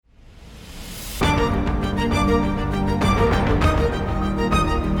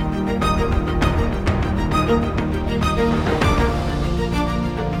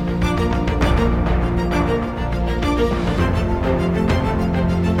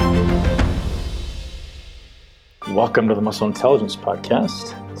Welcome to the Muscle Intelligence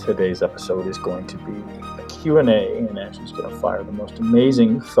Podcast. Today's episode is going to be a Q&A, and Ashley's going to fire the most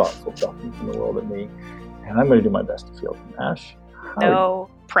amazing, thoughtful documents in the world at me, and I'm going to do my best to field them. Ash, no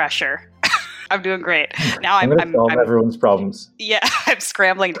pressure. I'm doing great. Now I'm going to solve everyone's problems. Yeah, I'm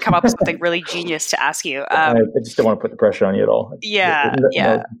scrambling to come up with something really genius to ask you. I just don't want to put the pressure on you at all. Yeah. No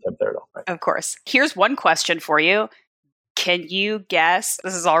contempt there at all. Right? Of course. Here's one question for you. Can you guess?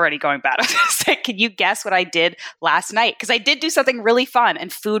 This is already going bad. Can you guess what I did last night? Because I did do something really fun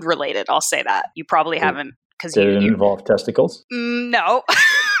and food related. I'll say that. You probably haven't. Did it involve testicles? No.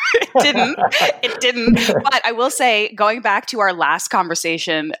 It didn't. But I will say, going back to our last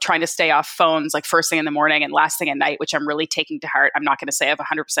conversation, trying to stay off phones like first thing in the morning and last thing at night, which I'm really taking to heart. I'm not going to say I've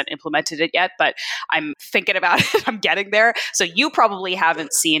 100% implemented it yet, but I'm thinking about it. I'm getting there. So you probably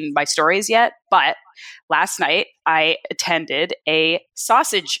haven't seen my stories yet, but last night I attended a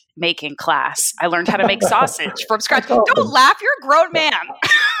sausage making class. I learned how to make sausage from scratch. Don't laugh. You're a grown man.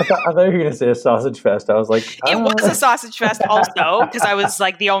 I thought you were going to say a sausage fest. I was like, it was a sausage fest also because I was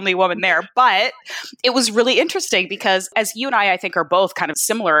like the only woman there. But it was really interesting because as you and I think are both kind of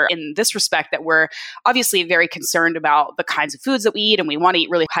similar in this respect that we're obviously very concerned about the kinds of foods that we eat and we want to eat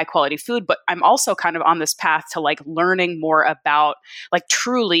really high quality food. But I'm also kind of on this path to like learning more about like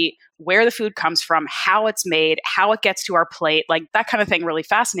truly where the food comes from, how it's made, how it gets to our plate, like that kind of thing really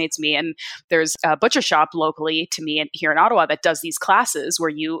fascinates me. And there's a butcher shop locally to me here in Ottawa that does these classes where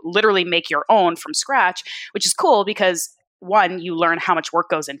you literally make your own from scratch, which is cool because one, you learn how much work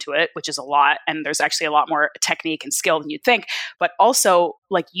goes into it, which is a lot. And there's actually a lot more technique and skill than you'd think. But also,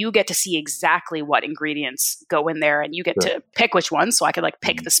 like, you get to see exactly what ingredients go in there and you get to pick which ones. So I could like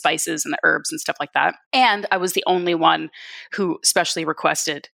pick the spices and the herbs and stuff like that. And I was the only one who specially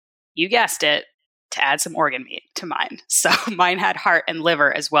requested, you guessed it, to add some organ meat to mine. So mine had heart and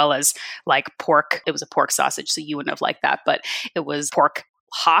liver as well as like pork. It was a pork sausage, so you wouldn't have liked that, but it was pork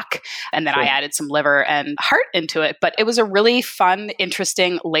hock. And then I added some liver and heart into it. But it was a really fun,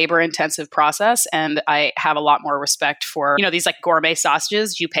 interesting, labor-intensive process. And I have a lot more respect for, these like gourmet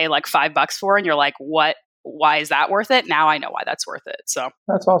sausages you pay like $5 for and you're like, what? Why is that worth it? Now I know why that's worth it. So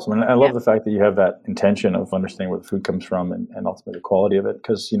that's awesome. And I love the fact that you have that intention of understanding where the food comes from and ultimately the quality of it.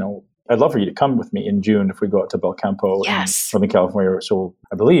 Because, I'd love for you to come with me in June if we go out to Belcampo in Southern California. So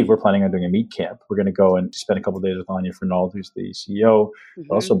I believe we're planning on doing a meat camp. We're going to go and spend a couple of days with Anya Fernald, who's the CEO.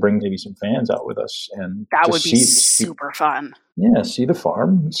 Mm-hmm. Also bring maybe some fans out with us. And that would be super fun. Yeah, see the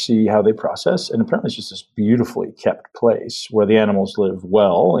farm, see how they process. And apparently it's just this beautifully kept place where the animals live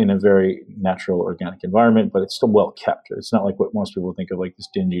well in a very natural, organic environment, but it's still well kept. It's not like what most people think of like this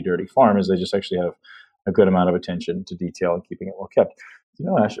dingy, dirty farm is they just actually have a good amount of attention to detail and keeping it well kept.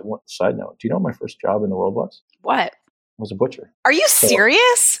 Ash, side note, do you know what my first job in the world was? What? I was a butcher. Are you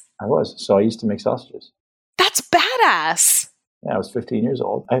serious? I was. So I used to make sausages. That's badass. Yeah, I was 15 years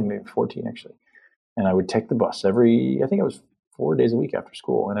old. I maybe 14 actually. And I would take the bus I think it was 4 days a week after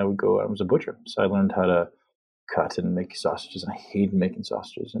school. And I would go, I was a butcher. So I learned how to cut and make sausages. And I hated making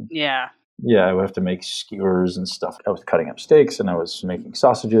sausages. And yeah, I would have to make skewers and stuff. I was cutting up steaks and I was making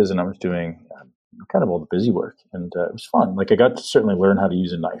sausages and I was doing kind of all the busy work. And it was fun. Like I got to certainly learn how to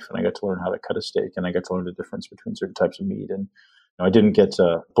use a knife and I got to learn how to cut a steak and I got to learn the difference between certain types of meat. And I didn't get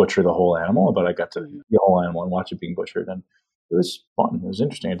to butcher the whole animal, but I got to the whole animal and watch it being butchered. And it was fun. It was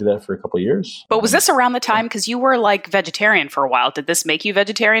interesting. I did that for a couple of years. But was this around the time, because you were like vegetarian for a while, did this make you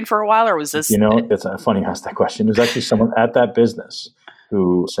vegetarian for a while or was this? It's funny you asked that question. There's actually someone at that business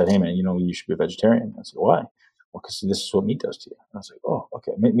who said, hey man, you should be a vegetarian. I said, why? Well, because this is what meat does to you. And I was like, oh,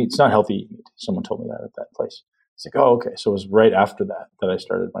 okay. Meat's not healthy meat. Someone told me that at that place. It's like, oh, okay. So it was right after that I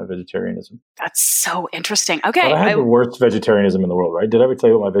started my vegetarianism. That's so interesting. Okay. But I had the worst vegetarianism in the world, right? Did I ever tell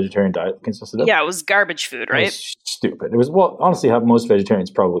you what my vegetarian diet consisted of? Yeah, it was garbage food, right? It was stupid. It was, honestly, how most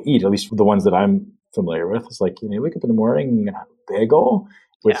vegetarians probably eat, at least the ones that I'm familiar with. It's like, you wake up in the morning and have a bagel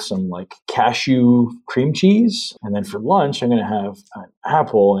with some like cashew cream cheese. And then for lunch, I'm going to have an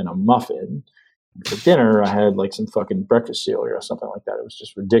apple and a muffin. For dinner, I had like some fucking breakfast cereal or something like that. It was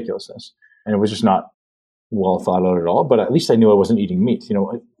just ridiculousness. And it was just not well thought out at all. But at least I knew I wasn't eating meat.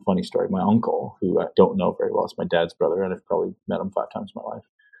 A funny story. My uncle, who I don't know very well, it's my dad's brother, and I've probably met him 5 times in my life.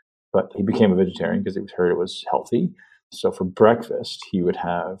 But he became a vegetarian because he heard it was healthy. So for breakfast, he would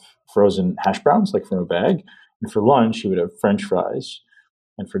have frozen hash browns, like from a bag. And for lunch, he would have French fries.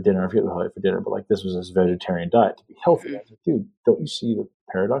 And for dinner, I forget what he had for dinner, but like this was his vegetarian diet to be healthy. I was like, dude, don't you see the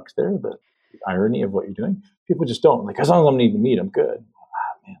paradox there? The irony of what you're doing? People just don't. Like, as long as I'm eating meat, I'm good.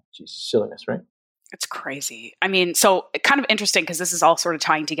 Man, geez, silliness, right? It's crazy. I mean, so kind of interesting because this is all sort of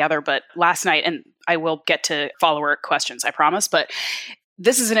tying together. But last night, and I will get to follower questions, I promise, but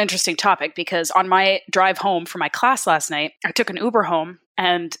this is an interesting topic because on my drive home from my class last night, I took an Uber home.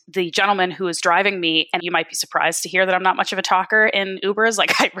 And the gentleman who was driving me, and you might be surprised to hear that I'm not much of a talker in Ubers.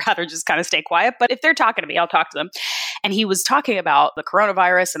 Like, I'd rather just kind of stay quiet. But if they're talking to me, I'll talk to them. And he was talking about the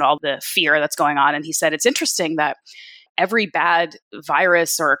coronavirus and all the fear that's going on. And he said, it's interesting that every bad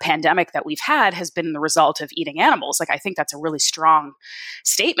virus or pandemic that we've had has been the result of eating animals. Like, I think that's a really strong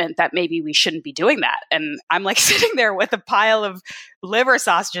statement that maybe we shouldn't be doing that. And I'm like sitting there with a pile of liver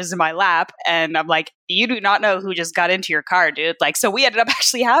sausages in my lap. And I'm like, you do not know who just got into your car, dude. Like, so we ended up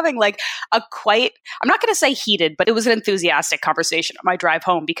actually having like a quite, I'm not going to say heated, but it was an enthusiastic conversation on my drive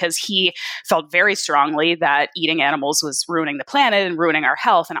home because he felt very strongly that eating animals was ruining the planet and ruining our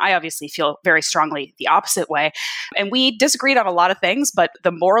health. And I obviously feel very strongly the opposite way. And we disagreed on a lot of things, but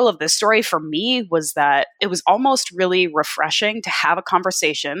the moral of this story for me was that it was almost really refreshing to have a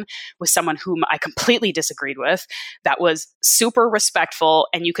conversation with someone whom I completely disagreed with that was super respectful,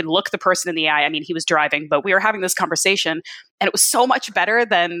 and you could look the person in the eye. I mean, he was driving, but we were having this conversation, and it was so much better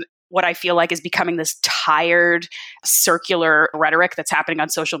than what I feel like is becoming this tired circular rhetoric that's happening on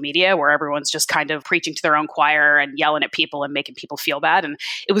social media where everyone's just kind of preaching to their own choir and yelling at people and making people feel bad. And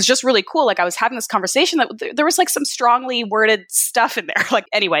it was just really cool. Like, I was having this conversation that there was like some strongly worded stuff in there. Like,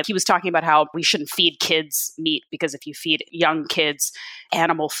 anyway, he was talking about how we shouldn't feed kids meat because if you feed young kids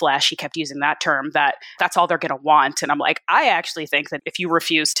animal flesh, he kept using that term, that's all they're going to want. And I'm like, I actually think that if you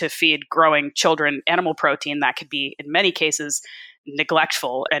refuse to feed growing children animal protein, that could be in many cases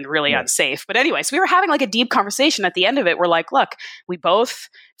neglectful and really unsafe. But anyway, so we were having like a deep conversation. At the end of it, we're like, look, we both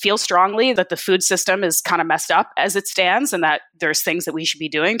feel strongly that the food system is kind of messed up as it stands and that there's things that we should be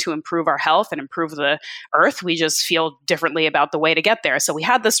doing to improve our health and improve the earth. We just feel differently about the way to get there. So we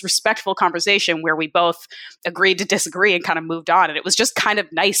had this respectful conversation where we both agreed to disagree and kind of moved on. And it was just kind of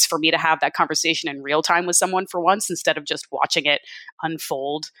nice for me to have that conversation in real time with someone for once instead of just watching it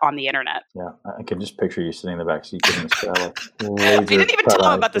unfold on the internet. Yeah, I can just picture you sitting in the back seat giving this guy like I didn't even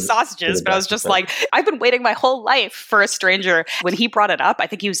tell him about the sausages, but I was just like, I've been waiting my whole life for a stranger. When he brought it up, I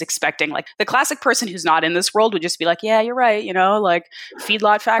think he was expecting like the classic person who's not in this world would just be like, yeah, you're right. You know, like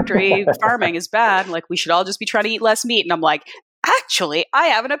feedlot factory farming is bad. Like we should all just be trying to eat less meat. And I'm like, actually, I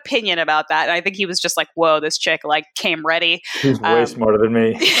have an opinion about that. And I think he was just like, whoa, this chick like came ready. He's way smarter than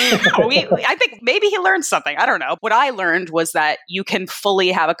me. I think maybe he learned something. I don't know. What I learned was that you can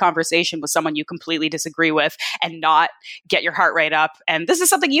fully have a conversation with someone you completely disagree with and not get your heart rate up. And this is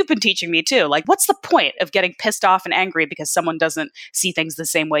something you've been teaching me too. Like, what's the point of getting pissed off and angry because someone doesn't see things the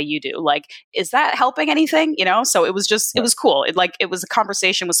same way you do? Like, is that helping anything? You know? So it was just, it was cool. It was a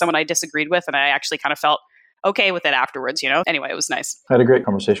conversation with someone I disagreed with. And I actually kind of felt okay with it afterwards, you know? Anyway, it was nice. I had a great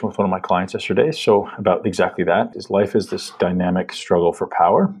conversation with one of my clients yesterday. So about exactly that is life is this dynamic struggle for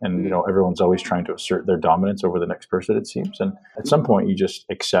power. And, you know, everyone's always trying to assert their dominance over the next person, it seems. And at some point, you just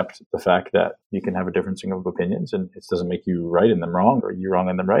accept the fact that you can have a differencing of opinions and it doesn't make you right and them wrong or you wrong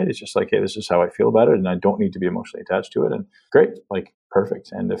and them right. It's just like, hey, this is how I feel about it. And I don't need to be emotionally attached to it. And great, like perfect.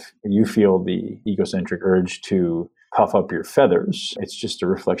 And if you feel the egocentric urge to puff up your feathers, it's just a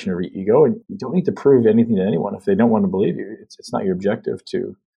reflection of your ego. And you don't need to prove anything to anyone if they don't want to believe you. It's not your objective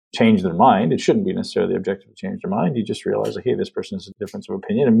to change their mind. It shouldn't be necessarily the objective to change their mind. You just realize, like, hey, this person has a difference of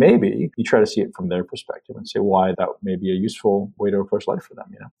opinion. And maybe you try to see it from their perspective and say why that may be a useful way to approach life for them,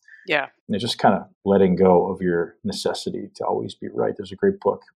 you know? Yeah. And it's just kind of letting go of your necessity to always be right. There's a great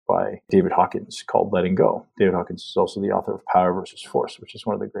book by David Hawkins called Letting Go. David Hawkins is also the author of Power versus Force, which is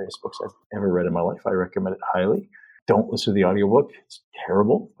one of the greatest books I've ever read in my life. I recommend it highly. Don't listen to the audiobook. It's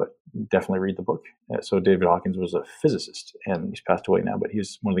terrible, but definitely read the book. So David Hawkins was a physicist, and he's passed away now, but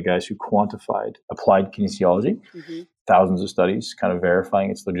he's one of the guys who quantified applied kinesiology, thousands of studies kind of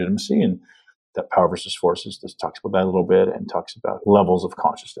verifying its legitimacy. And that Power versus Forces just talks about that a little bit and talks about levels of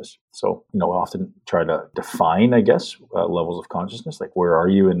consciousness. So, you know, I often try to define, I guess, levels of consciousness. Like, where are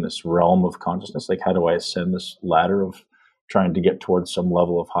you in this realm of consciousness? Like, how do I ascend this ladder of trying to get towards some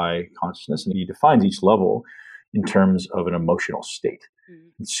level of high consciousness? And he defines each level in terms of an emotional state.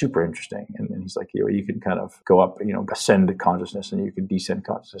 It's super interesting. And he's like, you know, you can kind of go up, you know, ascend consciousness and you can descend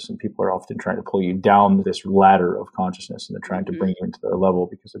consciousness. And people are often trying to pull you down this ladder of consciousness and they're trying to bring you into their level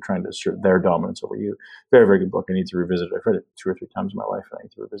because they're trying to assert their dominance over you. Very, very good book. I need to revisit it. I've read it 2 or 3 times in my life and I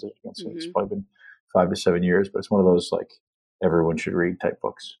need to revisit it again. So it's probably been 5 to 7 years, but it's one of those like everyone should read type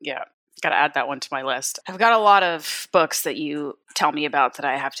books. Yeah. Got to add that one to my list. I've got a lot of books that you tell me about that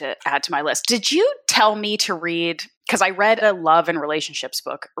I have to add to my list. Did you tell me to read, because I read a love and relationships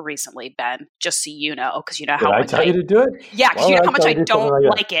book recently, Ben, just so you know, because you know how much I tell you to do it? Yeah, because you know how much I don't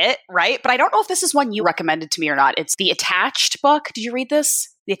like it, right? But I don't know if this is one you recommended to me or not. It's The Attached book. Did you read this?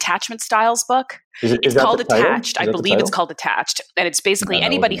 the Attachment Styles book. Is It's that called the title? Attached. I believe it's called Attached. And it's basically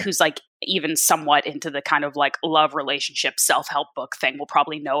anybody who's like even somewhat into the kind of like love, relationship, self-help book thing will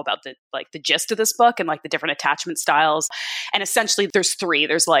probably know about the gist of this book and like the different attachment styles. And essentially there's three.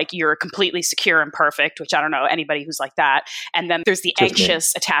 There's like you're completely secure and perfect, which I don't know anybody who's like that. And then there's the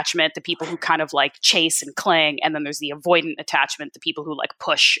anxious attachment, the people who kind of like chase and cling. And then there's the avoidant attachment, the people who like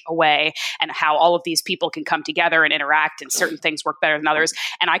push away, and how all of these people can come together and interact and certain things work better than others.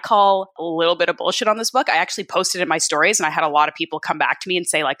 And I call a little bit of bullshit on this book. I actually posted in my stories and I had a lot of people come back to me and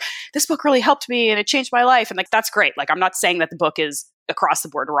say like, this book really helped me and it changed my life. And like, that's great. Like, I'm not saying that the book is across the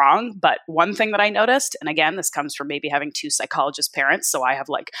board wrong, but one thing that I noticed, and again, this comes from maybe having two psychologist parents, so I have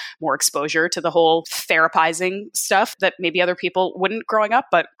like more exposure to the whole therapizing stuff that maybe other people wouldn't growing up,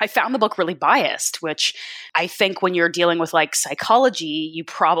 but I found the book really biased, which I think when you're dealing with like psychology, you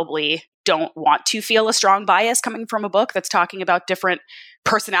probably don't want to feel a strong bias coming from a book that's talking about different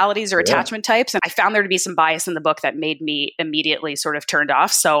personalities or attachment types. And I found there to be some bias in the book that made me immediately sort of turned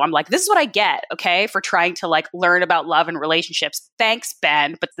off. So I'm like, this is what I get, okay, for trying to like learn about love and relationships. Thanks,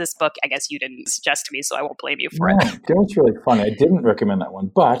 Ben. But this book, I guess you didn't suggest to me, so I won't blame you for it. You know what's really funny? I didn't recommend that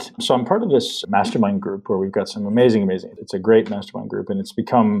one. But so I'm part of this mastermind group where we've got some amazing. It's a great mastermind group, and it's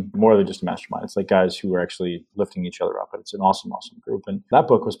become more than just a mastermind. It's like guys who are actually lifting each other up. And it's an awesome group. And that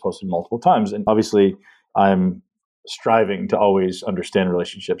book was posted multiple times. And obviously I'm striving to always understand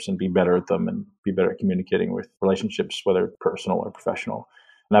relationships and be better at them and be better at communicating with relationships, whether personal or professional.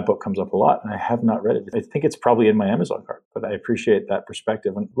 And that book comes up a lot, and I have not read it. I think it's probably in my Amazon cart, but I appreciate that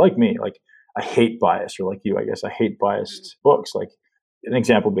perspective. And like me, like I hate bias, or like you, I guess I hate biased books. Like an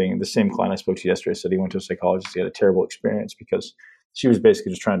example being the same client I spoke to yesterday said he went to a psychologist. He had a terrible experience because she was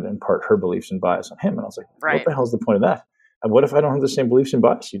basically just trying to impart her beliefs and bias on him. And I was like, What the hell's the point of that? And what if I don't have the same beliefs and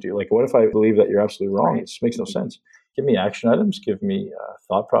bias you do? Like, what if I believe that you're absolutely wrong? It just makes no sense. Give me action items. Give me a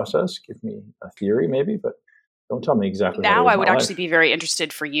thought process. Give me a theory, maybe, but don't tell me exactly. Now I would actually be very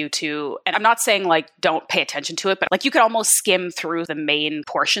interested for you to, and I'm not saying like don't pay attention to it, but like you could almost skim through the main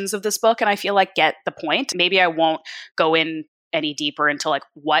portions of this book and I feel like get the point. Maybe I won't go in any deeper into like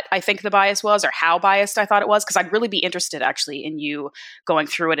what I think the bias was or how biased I thought it was, because I'd really be interested actually in you going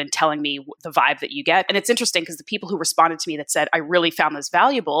through it and telling me the vibe that you get. And it's interesting because the people who responded to me that said, I really found this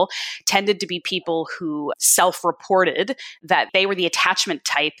valuable, tended to be people who self-reported that they were the attachment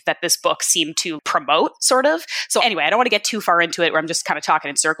type that this book seemed to promote, sort of. So anyway, I don't want to get too far into it where I'm just kind of talking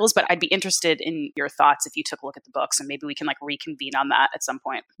in circles, but I'd be interested in your thoughts if you took a look at the books, and maybe we can like reconvene on that at some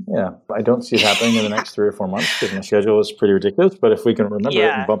point. Yeah, I don't see it happening in the next 3 or 4 months because my schedule is pretty ridiculous. But if we can remember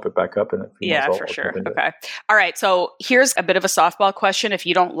it and bump it back up in a few months, for sure. Okay. All right. So here's a bit of a softball question. If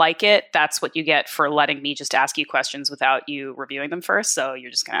you don't like it, that's what you get for letting me just ask you questions without you reviewing them first. So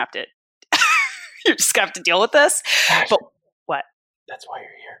you're just gonna have to you're just gonna have to deal with this. But what? That's why you're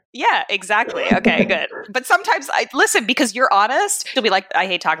here. Yeah, exactly. Okay, good. But sometimes I listen because you're honest. You'll be like, I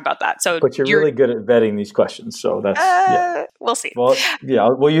hate talking about that. So, but you're really good at vetting these questions. So that's we'll see. Well, yeah,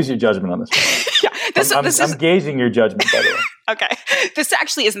 we'll use your judgment on this one. I'm gauging your judgment, by the way. Okay, this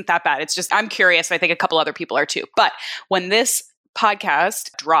actually isn't that bad. It's just I'm curious. And I think a couple other people are too. But when this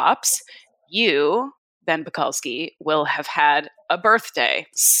podcast drops, you, Ben Bukulski, will have had a birthday.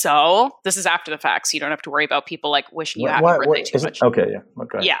 So this is after the fact, so you don't have to worry about people like wishing you happy birthday too much. Okay, yeah.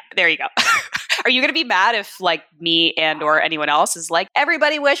 Okay. Yeah, there you go. Are you going to be mad if like me and or anyone else is like,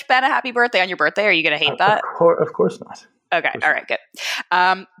 everybody wish Ben a happy birthday on your birthday? Are you going to hate that? Of course not. Okay. All right, good.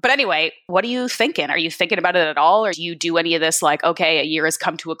 But anyway, what are you thinking? Are you thinking about it at all? Or do you do any of this like, okay, a year has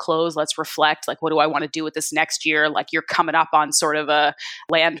come to a close. Let's reflect. Like, what do I want to do with this next year? Like you're coming up on sort of a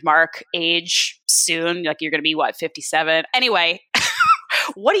landmark age soon. Like you're going to be 57? Anyway,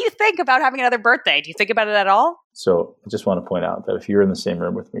 what do you think about having another birthday? Do you think about it at all? So I just want to point out that if you're in the same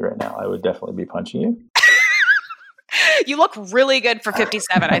room with me right now, I would definitely be punching you. You look really good for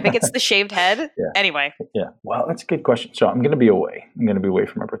 57. I think it's the shaved head. Yeah. Anyway. Yeah. Well, that's a good question. So I'm going to be away. I'm going to be away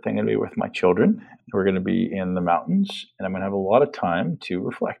from my birthday. I'm going to be with my children. We're going to be in the mountains, and I'm going to have a lot of time to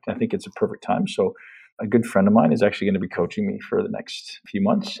reflect. I think it's a perfect time. So a good friend of mine is actually going to be coaching me for the next few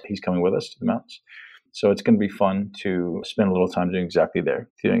months. He's coming with us to the mountains. So it's going to be fun to spend a little time doing exactly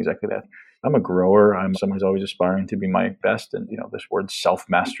that. I'm a grower. I'm someone who's always aspiring to be my best. And, this word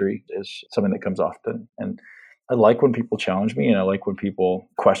self-mastery is something that comes often. And I like when people challenge me, and I like when people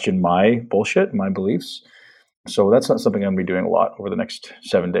question my bullshit, my beliefs. So that's not something I'm going to be doing a lot over the next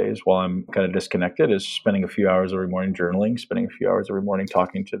 7 days while I'm kind of disconnected, is spending a few hours every morning journaling, spending a few hours every morning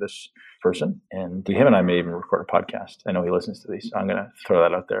talking to this person. And him and I may even record a podcast. I know he listens to these. So I'm going to throw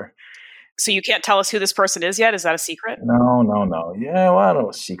that out there. So you can't tell us who this person is yet? Is that a secret? No. Yeah, well, I don't know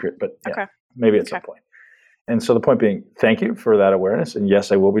a secret, but yeah, maybe at some point. And so the point being, thank you for that awareness. And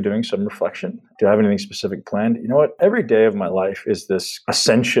yes, I will be doing some reflection. Do I have anything specific planned? You know what? Every day of my life is this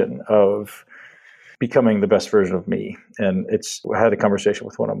ascension of becoming the best version of me. And I had a conversation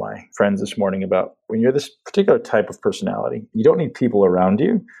with one of my friends this morning about when you're this particular type of personality, you don't need people around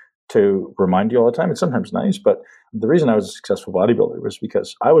you to remind you all the time. It's sometimes nice, but the reason I was a successful bodybuilder was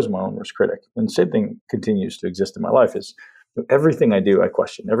because I was my own worst critic. And the same thing continues to exist in my life is everything I do, I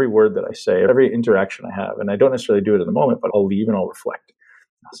question. Every word that I say, every interaction I have. And I don't necessarily do it in the moment, but I'll leave and I'll reflect.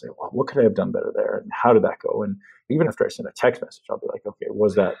 I'll say, well, what could I have done better there? And how did that go? And even after I send a text message, I'll be like, okay,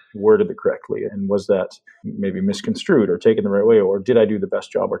 was that worded correctly? And was that maybe misconstrued or taken the right way? Or did I do the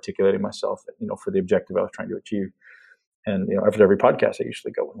best job articulating myself, for the objective I was trying to achieve? And, after every podcast, I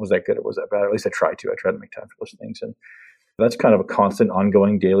usually go, was that good or was that bad? Or at least I try to make time for those things. And that's kind of a constant,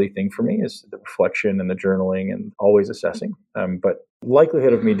 ongoing, daily thing for me is the reflection and the journaling and always assessing. But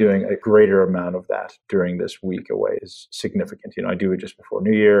likelihood of me doing a greater amount of that during this week away is significant. I do it just before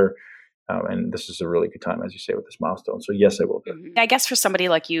New Year. And this is a really good time, as you say, with this milestone. So yes, I will do it. I guess for somebody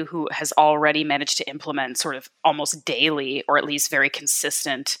like you who has already managed to implement sort of almost daily or at least very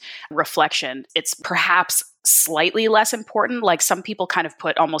consistent reflection, it's perhaps slightly less important. Like some people kind of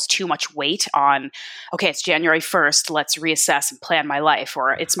put almost too much weight on, okay, it's January 1st, let's reassess and plan my life,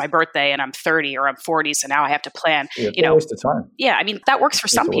 or it's my birthday and I'm 30 or I'm 40, so now I have to plan. It's a waste of time. Yeah, I mean, that works for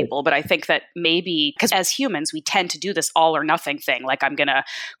some people, but I think that maybe, because as humans, we tend to do this all or nothing thing, like I'm going to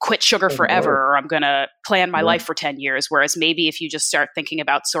quit sugar forever, or I'm going to plan my life for 10 years. Whereas maybe if you just start thinking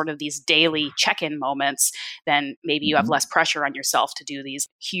about sort of these daily check-in moments, then maybe you have less pressure on yourself to do these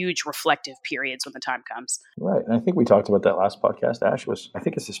huge reflective periods when the time comes. Right. And I think we talked about that last podcast, Ash, I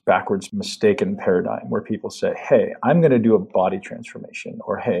think it's this backwards mistaken paradigm where people say, hey, I'm going to do a body transformation,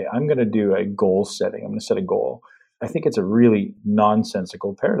 or hey, I'm going to do a goal setting. I'm going to set a goal. I think it's a really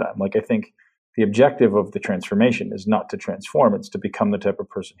nonsensical paradigm. Like, I think the objective of the transformation is not to transform. It's to become the type of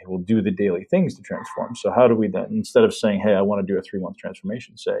person who will do the daily things to transform. So how do we then, instead of saying, hey, I want to do a 3-month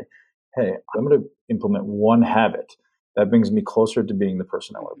transformation, say, hey, I'm going to implement one habit that brings me closer to being the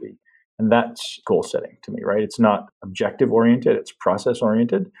person I want to be. And that's goal setting to me, right? It's not objective oriented, it's process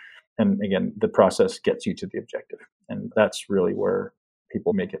oriented. And again, the process gets you to the objective. And that's really where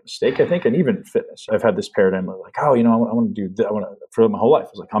people make a mistake, I think. And even fitness. I've had this paradigm of like, oh, I want to do that. For my whole life, I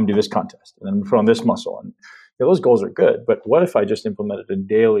was like, I'm going to do this contest and then put on this muscle. And those goals are good. But what if I just implemented a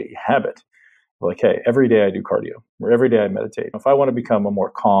daily habit? Like, hey, every day I do cardio, or every day I meditate. If I want to become a more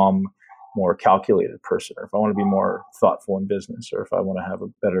calm, more calculated person, or if I want to be more thoughtful in business, or if I want to have a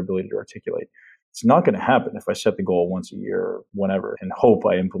better ability to articulate, it's not going to happen if I set the goal once a year or whenever and hope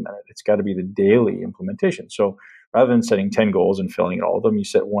I implement it. It's got to be the daily implementation. So rather than setting 10 goals and failing at all of them, you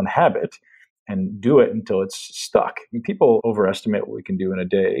set one habit and do it until it's stuck. And people overestimate what we can do in a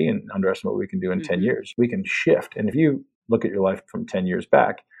day and underestimate what we can do in 10 years. We can shift. And if you look at your life from 10 years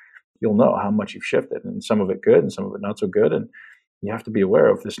back, you'll know how much you've shifted, and some of it good and some of it not so good. And you have to be aware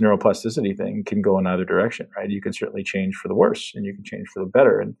of this neuroplasticity thing can go in either direction, right? You can certainly change for the worse and you can change for the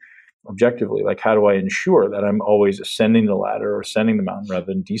better. And objectively, like, how do I ensure that I'm always ascending the ladder or ascending the mountain rather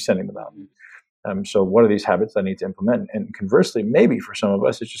than descending the mountain? So what are these habits I need to implement? And conversely, maybe for some of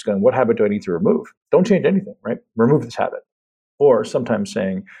us, it's just going, what habit do I need to remove? Don't change anything, right? Remove this habit. Or sometimes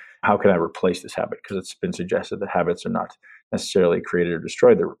saying, how can I replace this habit? Because it's been suggested that habits are not necessarily created or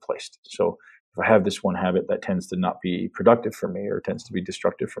destroyed, they're replaced. So if I have this one habit that tends to not be productive for me or tends to be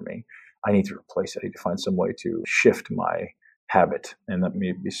destructive for me, I need to replace it. I need to find some way to shift my habit. And that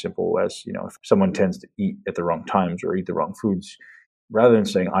may be simple as, if someone tends to eat at the wrong times or eat the wrong foods, rather than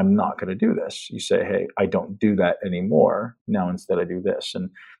saying, I'm not going to do this, you say, hey, I don't do that anymore. Now instead I do this. And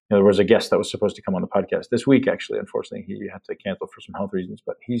there was a guest that was supposed to come on the podcast this week, actually. Unfortunately, he had to cancel for some health reasons,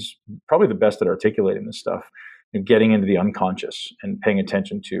 but he's probably the best at articulating this stuff and getting into the unconscious and paying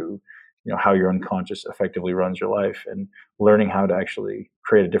attention to how your unconscious effectively runs your life and learning how to actually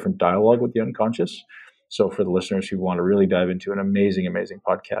create a different dialogue with the unconscious. So for the listeners who want to really dive into an amazing, amazing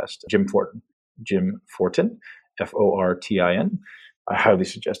podcast, Jim Fortin, Fortin, I highly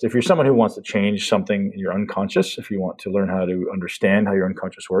suggest. If you're someone who wants to change something in your unconscious, if you want to learn how to understand how your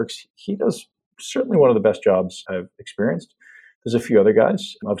unconscious works, he does certainly one of the best jobs I've experienced. There's a few other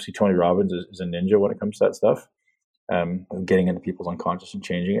guys. Obviously, Tony Robbins is a ninja when it comes to that stuff, getting into people's unconscious and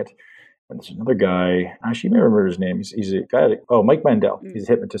changing it. And there's another guy, actually, you may remember his name. He's a guy, Mike Mandel. He's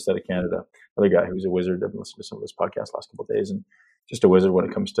a hypnotist out of Canada. Another guy who's a wizard. I've listened to some of his podcasts last couple of days, and just a wizard when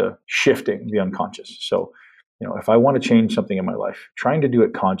it comes to shifting the unconscious. So, if I want to change something in my life, trying to do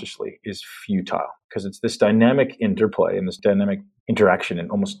it consciously is futile because it's this dynamic interplay and this dynamic interaction and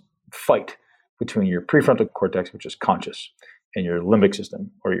almost fight between your prefrontal cortex, which is conscious, and your limbic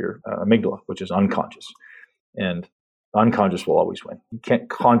system or your amygdala, which is unconscious. And unconscious will always win. You can't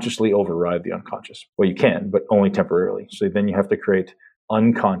consciously override the unconscious. Well, you can, but only temporarily. So then you have to create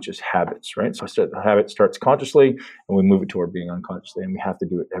unconscious habits, right? So the habit starts consciously and we move it toward being unconsciously. And we have to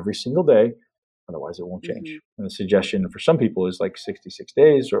do it every single day. Otherwise, it won't change. And the suggestion for some people is like 66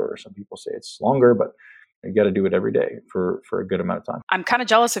 days, or some people say it's longer, but you got to do it every day for a good amount of time. I'm kind of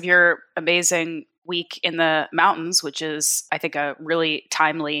jealous of your amazing week in the mountains, which is, I think, a really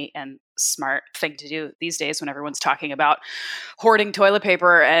timely and smart thing to do these days when everyone's talking about hoarding toilet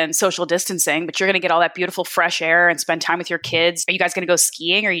paper and social distancing. But you're going to get all that beautiful fresh air and spend time with your kids. Are you guys going to go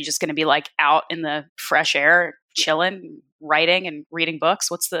skiing, or are you just going to be like out in the fresh air, chilling, writing and reading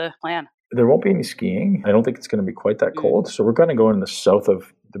books? What's the plan? There won't be any skiing. I don't think it's going to be quite that cold. So we're going to go in the south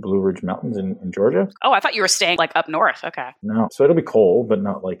of the Blue Ridge Mountains in Georgia. Oh, I thought you were staying like up north. Okay. No. So it'll be cold, but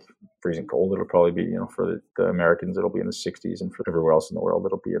not like freezing cold. It'll probably be, for the Americans, it'll be in the 60s. And for everywhere else in the world,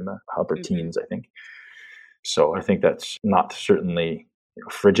 it'll be in the upper teens, I think. So I think that's not certainly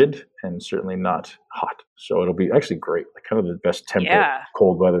frigid and certainly not hot. So it'll be actually great. Like kind of the best temperate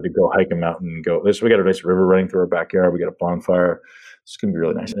cold weather to go hike a mountain and go. We got a nice river running through our backyard. We got a bonfire. It's going to be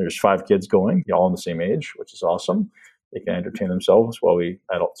really nice. And there's 5 kids going, all in the same age, which is awesome. They can entertain themselves while we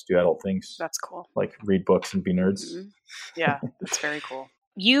adults do adult things. That's cool. Like read books and be nerds. Yeah, that's very cool.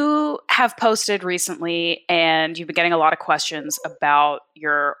 You have posted recently and you've been getting a lot of questions about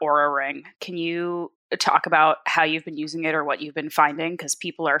your Oura Ring. Can you talk about how you've been using it or what you've been finding? Because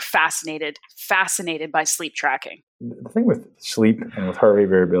people are fascinated by sleep tracking. The thing with sleep and with heart rate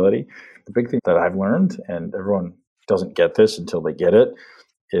variability, the big thing that I've learned, and everyone doesn't get this until they get it,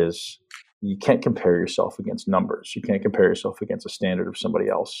 is you can't compare yourself against numbers. You can't compare yourself against a standard of somebody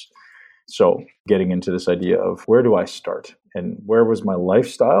else. So getting into this idea of where do I start and where was my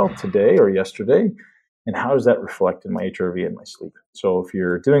lifestyle today or yesterday, and how does that reflect in my HRV and my sleep? So if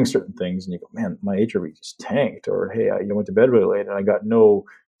you're doing certain things and you go, man, my HRV just tanked, or hey, I went to bed really late and I got no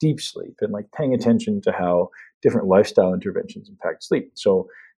deep sleep, and like paying attention to how different lifestyle interventions impact sleep. So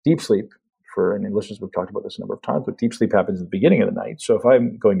deep sleep, for any listeners, we've talked about this a number of times, but deep sleep happens at the beginning of the night. So if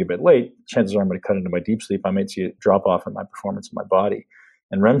I'm going to bed late, chances are I'm going to cut into my deep sleep. I might see a drop off in my performance in my body.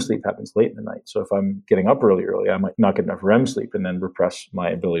 And REM sleep happens late in the night. So if I'm getting up really early, I might not get enough REM sleep and then repress my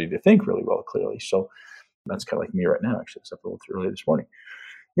ability to think really well clearly. So that's kind of like me right now, actually, except a little too early this morning.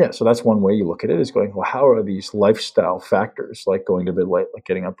 Yeah, so that's one way you look at it, is going, well, how are these lifestyle factors, like going to bed late, like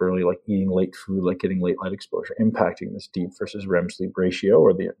getting up early, like eating late food, like getting late light exposure, impacting this deep versus REM sleep ratio,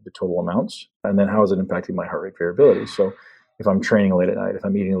 or the total amounts? And then how is it impacting my heart rate variability? So if I'm training late at night, if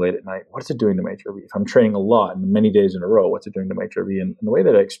I'm eating late at night, what's it doing to my HRV? If I'm training a lot and many days in a row, what's it doing to my HRV? And the way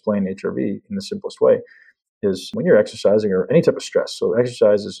that I explain HRV in the simplest way is when you're exercising or any type of stress. So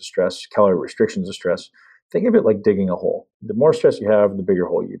exercise is a stress, calorie restriction is a stress. Think of it like digging a hole. The more stress you have, the bigger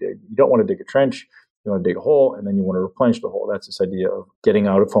hole you dig. You don't want to dig a trench. You want to dig a hole, and then you want to replenish the hole. That's this idea of getting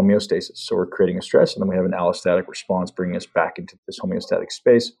out of homeostasis. So we're creating a stress, and then we have an allostatic response bringing us back into this homeostatic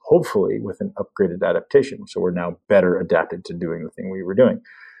space, hopefully with an upgraded adaptation. So we're now better adapted to doing the thing we were doing.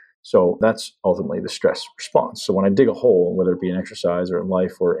 So that's ultimately the stress response. So when I dig a hole, whether it be in exercise or in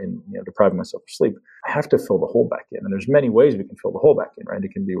life or in depriving myself of sleep, I have to fill the hole back in. And there's many ways we can fill the hole back in, right?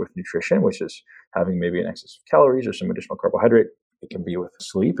 It can be with nutrition, which is having maybe an excess of calories or some additional carbohydrate. It can be with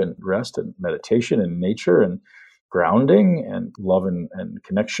sleep and rest and meditation and nature and grounding and love and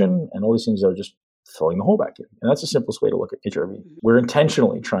connection and all these things that are just filling the hole back in. And that's the simplest way to look at HRV. We're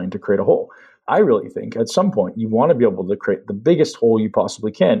intentionally trying to create a hole. I really think at some point you want to be able to create the biggest hole you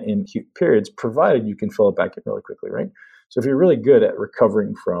possibly can in acute periods, provided you can fill it back in really quickly, right? So if you're really good at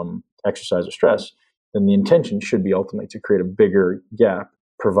recovering from exercise or stress, then the intention should be ultimately to create a bigger gap,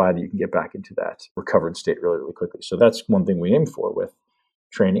 provided you can get back into that recovered state really, really quickly. So that's one thing we aim for with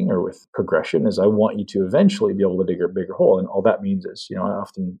training or with progression, is I want you to eventually be able to dig a bigger hole. And all that means is, I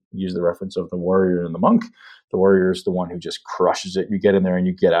often use the reference of the warrior and the monk. The warrior is the one who just crushes it. You get in there and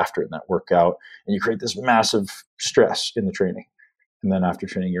you get after it in that workout, and you create this massive stress in the training. And then after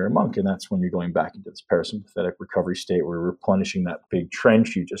training, you're a monk. And that's when you're going back into this parasympathetic recovery state where you're replenishing that big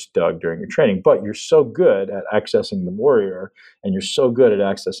trench you just dug during your training. But you're so good at accessing the warrior and you're so good at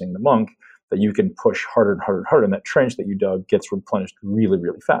accessing the monk that you can push harder and harder and harder. And that trench that you dug gets replenished really,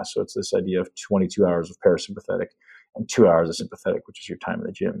 really fast. So it's this idea of 22 hours of parasympathetic and 2 hours of sympathetic, which is your time in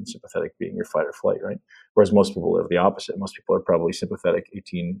the gym, and sympathetic being your fight or flight, right? Whereas most people live the opposite. Most people are probably sympathetic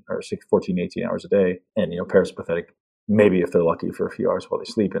 14, 18 hours a day, and parasympathetic maybe if they're lucky for a few hours while they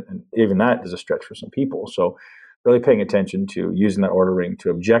sleep. And even that is a stretch for some people. So really paying attention to using that Oura Ring to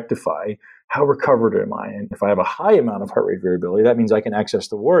objectify how recovered am I? And if I have a high amount of heart rate variability, that means I can access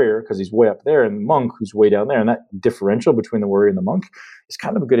the warrior because he's way up there and the monk who's way down there. And that differential between the warrior and the monk is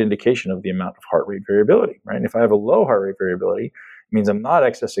kind of a good indication of the amount of heart rate variability, right? And if I have a low heart rate variability, it means I'm not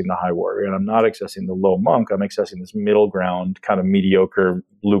accessing the high warrior and I'm not accessing the low monk. I'm accessing this middle ground, kind of mediocre,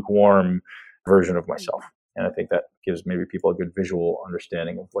 lukewarm version of myself. And I think that gives maybe people a good visual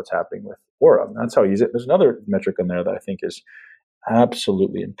understanding of what's happening with aura. And that's how I use it. There's another metric in there that I think is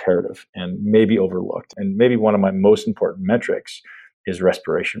absolutely imperative and maybe overlooked. And maybe one of my most important metrics is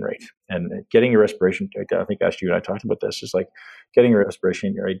respiration rate. And getting your respiration rate, I think Ash, you and I talked about this, is like getting your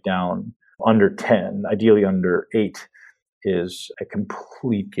respiration rate down under 10, ideally under 8, is a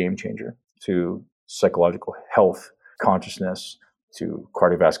complete game changer to psychological health, consciousness, to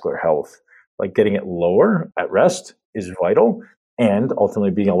cardiovascular health. Like getting it lower at rest is vital, and ultimately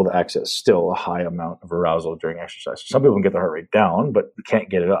being able to access still a high amount of arousal during exercise. Some people can get their heart rate down, but can't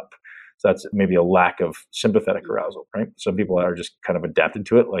get it up. So that's maybe a lack of sympathetic arousal, right? Some people are just kind of adapted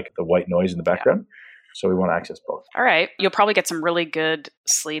to it, like the white noise in the background. So we want to access both. All right. You'll probably get some really good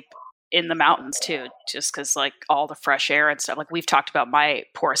sleep in the mountains too, just because like all the fresh air and stuff. Like we've talked about my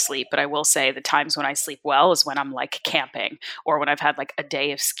poor sleep, but I will say the times when I sleep well is when I'm like camping or when I've had like a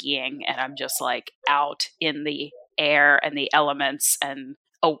day of skiing and I'm just like out in the air and the elements. And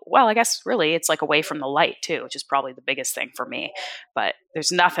I guess really it's like away from the light too, which is probably the biggest thing for me. But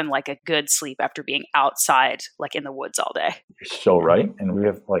there's nothing like a good sleep after being outside, like in the woods all day. You're so right. And we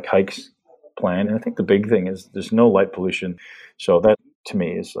have like hikes planned. And I think the big thing is there's no light pollution. So that to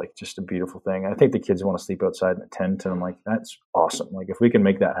me is like just a beautiful thing. I think the kids want to sleep outside in a tent, and I'm like, that's awesome. Like if we can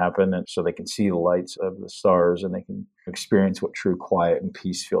make that happen, and so they can see the lights of the stars and they can experience what true quiet and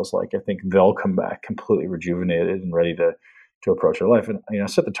peace feels like, I think they'll come back completely rejuvenated and ready to approach their life. And I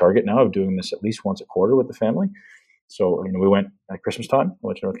set the target now of doing this at least once a quarter with the family. So we went at Christmas time, I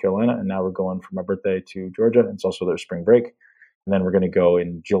went to North Carolina, and now we're going for my birthday to Georgia. And it's also their spring break. And then we're going to go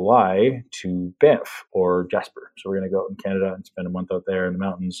in July to Banff or Jasper. So we're going to go out in Canada and spend a month out there in the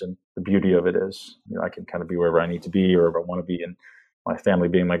mountains. And the beauty of it is, I can kind of be wherever I need to be or wherever I want to be. And my family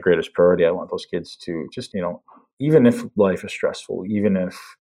being my greatest priority, I want those kids to just, even if life is stressful, even if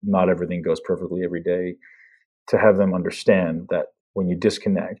not everything goes perfectly every day, to have them understand that when you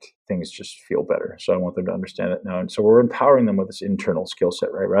disconnect, things just feel better. So I want them to understand it now. And so we're empowering them with this internal skill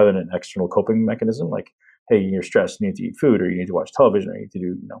set, right? Rather than an external coping mechanism like, hey, you're stressed, you need to eat food, or you need to watch television, or you need to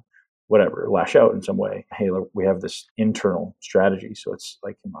do, whatever, lash out in some way. Hey, look, we have this internal strategy. So it's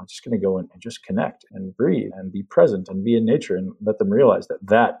like, I'm just going to go in and just connect and breathe and be present and be in nature and let them realize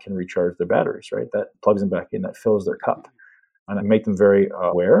that can recharge their batteries, right? That plugs them back in, that fills their cup. And I make them very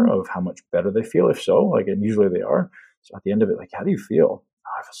aware of how much better they feel, if so, and usually they are. So at the end of it, like, how do you feel?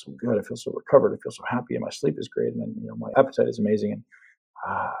 Oh, I feel so good. I feel so recovered. I feel so happy. And my sleep is great. And then, my appetite is amazing. And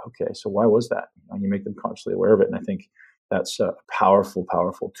okay, so why was that? And you make them consciously aware of it. And I think that's a powerful,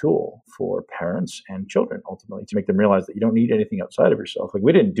 powerful tool for parents and children, ultimately, to make them realize that you don't need anything outside of yourself. Like,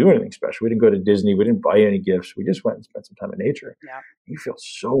 we didn't do anything special. We didn't go to Disney. We didn't buy any gifts. We just went and spent some time in nature. Yeah. You feel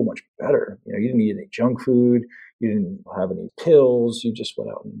so much better. You didn't eat any junk food. You didn't have any pills. You just went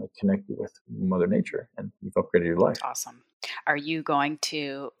out and connected with Mother Nature, and you've upgraded your life. Awesome. Are you going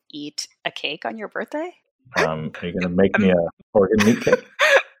to eat a cake on your birthday? Are you going to make me a organ meat cake?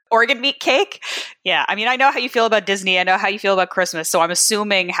 Organ meat cake? Yeah. I mean, I know how you feel about Disney. I know how you feel about Christmas. So I'm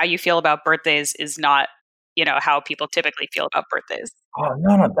assuming how you feel about birthdays is not, how people typically feel about birthdays. Oh,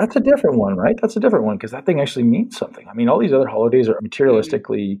 no. That's a different one, right? That's a different one because that thing actually means something. I mean, all these other holidays are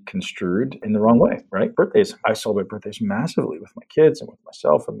materialistically construed in the wrong way, right? Birthdays, I celebrate birthdays massively with my kids and with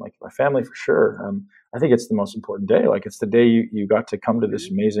myself and my family for sure. I think it's the most important day. Like, it's the day you got to come to this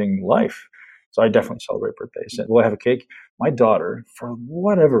amazing life. So I definitely celebrate birthdays. And will I have a cake? My daughter, for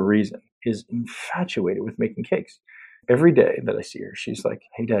whatever reason, is infatuated with making cakes. Every day that I see her, she's like,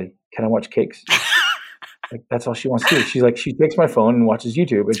 hey, Daddy, can I watch cakes? Like, that's all she wants to do. She's like, she takes my phone and watches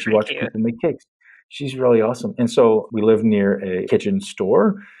YouTube, and she watches people make cakes. She's really awesome. And so we live near a kitchen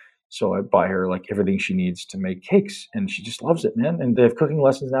store. So I buy her like everything she needs to make cakes, and she just loves it, man. And they have cooking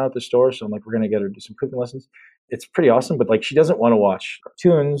lessons now at the store. So I'm like, we're going to get her to do some cooking lessons. It's pretty awesome. But like, she doesn't want to watch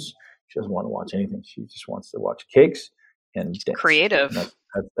cartoons. She doesn't want to watch anything. She just wants to watch cakes and dance. Creative.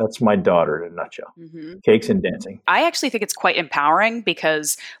 That's my daughter in a nutshell. Mm-hmm. Cakes and dancing. I actually think it's quite empowering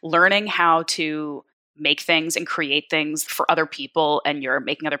because learning how to make things and create things for other people, and you're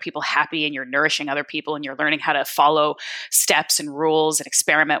making other people happy, and you're nourishing other people, and you're learning how to follow steps and rules and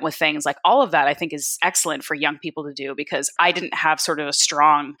experiment with things, like all of that I think is excellent for young people to do, because I didn't have sort of a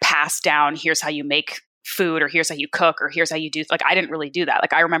strong pass down, here's how you make food, or here's how you cook, or here's how you do, like I didn't really do that.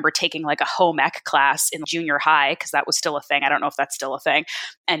 Like I remember taking like a home ec class in junior high, because that was still a thing. I don't know if that's still a thing.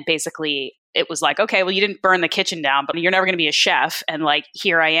 And basically it was like, okay, well, you didn't burn the kitchen down, but you're never going to be a chef. And like,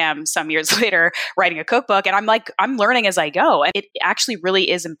 here I am some years later writing a cookbook. And I'm learning as I go. And it actually really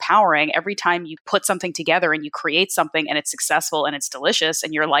is empowering every time you put something together and you create something and it's successful and it's delicious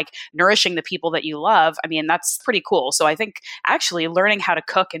and you're like nourishing the people that you love. I mean, that's pretty cool. So I think actually learning how to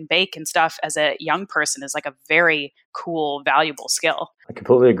cook and bake and stuff as a young person is like a very cool, valuable skill. I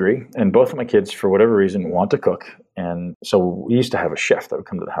completely agree. And both of my kids, for whatever reason, want to cook. And so we used to have a chef that would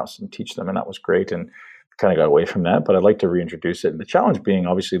come to the house and teach them, and that was great. And kind of got away from that, but I'd like to reintroduce it. And the challenge being,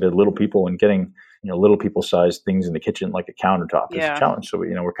 obviously, they're little people, and getting little people-sized things in the kitchen, like a countertop, is a challenge. So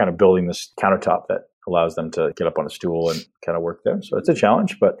we're kind of building this countertop that allows them to get up on a stool and kind of work there. So it's a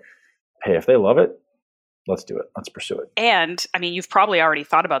challenge, but hey, if they love it, let's do it. Let's pursue it. And I mean, you've probably already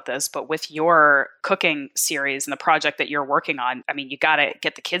thought about this, but with your cooking series and the project that you're working on, I mean, you got to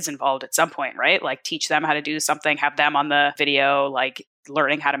get the kids involved at some point, right? Like teach them how to do something, have them on the video, like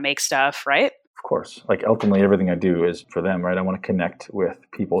learning how to make stuff, right? Of course. Like ultimately everything I do is for them, right? I want to connect with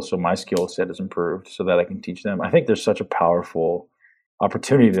people so my skill set is improved so that I can teach them. I think there's such a powerful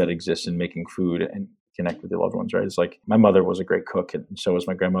opportunity that exists in making food and connect with your loved ones, right? It's like my mother was a great cook, and so was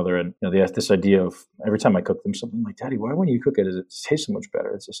my grandmother. And they have this idea of every time I cook them something, like, Daddy, why when you cook it, does it taste so much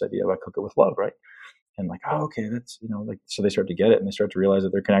better? It's this idea of I cook it with love, right? And like, oh, okay, that's, like, so they start to get it, and they start to realize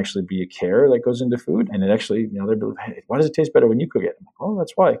that there can actually be a care that goes into food. And it actually, they're like, hey, why does it taste better when you cook it? I'm like, oh,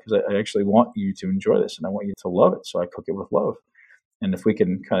 that's why, because I actually want you to enjoy this and I want you to love it. So I cook it with love. And if we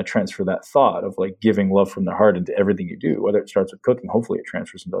can kind of transfer that thought of like giving love from the heart into everything you do, whether it starts with cooking, hopefully it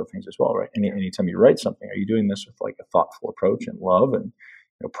transfers into other things as well, right? Anytime you write something, are you doing this with like a thoughtful approach and love and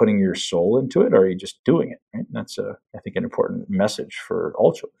putting your soul into it, or are you just doing it, right? And that's, I think, an important message for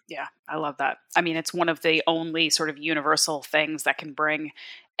all children. Yeah, I love that. I mean, it's one of the only sort of universal things that can bring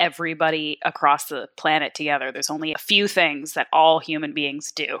everybody across the planet together. There's only a few things that all human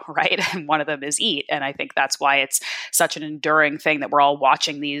beings do, right? And one of them is eat. And I think that's why it's such an enduring thing that we're all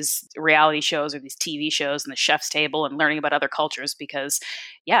watching these reality shows or these TV shows and the chef's table and learning about other cultures, because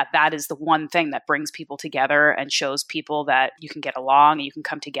that is the one thing that brings people together and shows people that you can get along and you can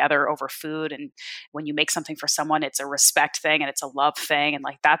come together over food. And when you make something for someone, it's a respect thing and it's a love thing. And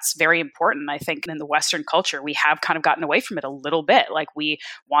like, that's very important. I think in the Western culture, we have kind of gotten away from it a little bit. Like we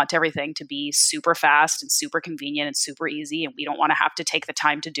want everything to be super fast and super convenient and super easy. And we don't want to have to take the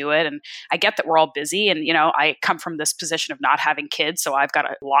time to do it. And I get that we're all busy. And, I come from this position of not having kids. So I've got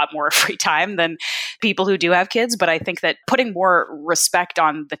a lot more free time than people who do have kids. But I think that putting more respect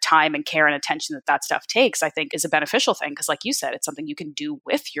on the time and care and attention that stuff takes, I think is a beneficial thing. Because like you said, it's something you can do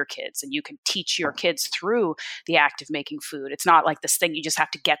with your kids and you can teach your kids through the act of making food. It's not like this thing you just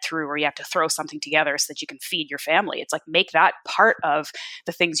have to get through or you have to throw something together so that you can feed your family. It's like make that part of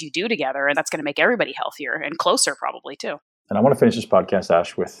the things you do together, and that's going to make everybody healthier and closer probably too. And I want to finish this podcast,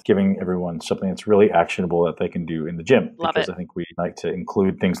 Ash, with giving everyone something that's really actionable that they can do in the gym. Love because it. I think we like to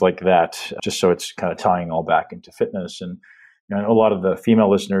include things like that, just so it's kind of tying all back into fitness. And I know a lot of the female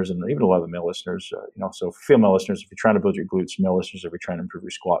listeners and even a lot of the male listeners, so female listeners, if you're trying to build your glutes, male listeners, if you're trying to improve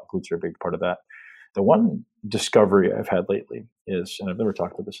your squat, glutes are a big part of that. The one discovery I've had lately is, and I've never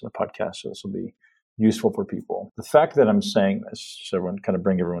talked about this in the podcast, so this will be useful for people. The fact that I'm saying this, so everyone kind of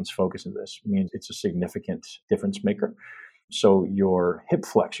bring everyone's focus into this, means it's a significant difference maker. So your hip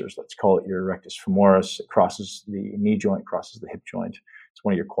flexors, let's call it your rectus femoris, it crosses the knee joint, crosses the hip joint. It's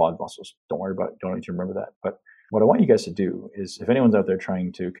one of your quad muscles. Don't worry about it. Don't need to remember that. But what I want you guys to do is, if anyone's out there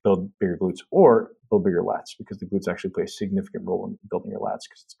trying to build bigger glutes or build bigger lats, because the glutes actually play a significant role in building your lats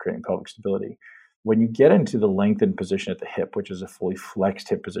because it's creating pelvic stability. When you get into the lengthened position at the hip, which is a fully flexed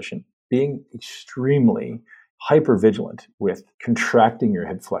hip position, being extremely hypervigilant with contracting your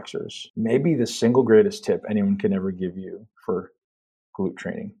hip flexors may be the single greatest tip anyone can ever give you for glute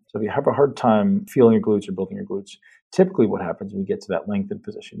training. So if you have a hard time feeling your glutes or building your glutes, typically what happens when you get to that lengthened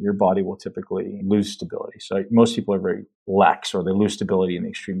position, your body will typically lose stability. So most people are very lax, or they lose stability in the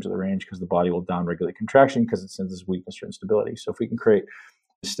extremes of the range because the body will downregulate contraction because it senses weakness or instability. So if we can create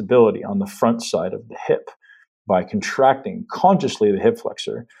stability on the front side of the hip by contracting consciously the hip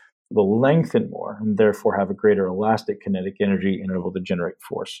flexor, will lengthen more and therefore have a greater elastic kinetic energy and able to generate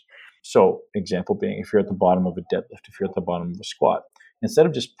force. So example being, if you're at the bottom of a deadlift, if you're at the bottom of a squat, instead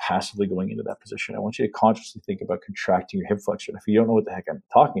of just passively going into that position, I want you to consciously think about contracting your hip flexor. And if you don't know what the heck I'm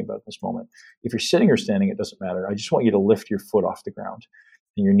talking about at this moment, if you're sitting or standing, it doesn't matter. I just want you to lift your foot off the ground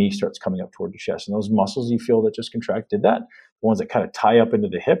and your knee starts coming up toward your chest. And those muscles you feel that just contract did that, the ones that kind of tie up into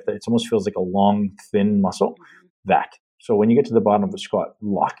the hip, that it almost feels like a long, thin muscle, that. So when you get to the bottom of the squat,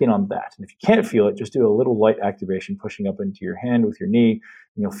 lock in on that. And if you can't feel it, just do a little light activation, pushing up into your hand with your knee,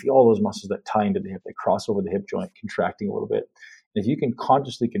 and you'll feel all those muscles that tie into the hip, they cross over the hip joint, contracting a little bit. If you can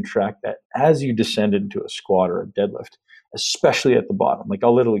consciously contract that as you descend into a squat or a deadlift, especially at the bottom, like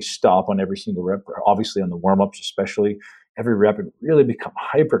I'll literally stop on every single rep, obviously on the warm-ups, especially every rep, and really become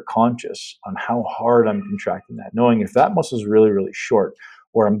hyper conscious on how hard I'm contracting that, knowing if that muscle is really, really short,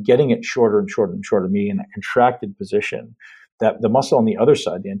 or I'm getting it shorter and shorter and shorter, me in that contracted position, that the muscle on the other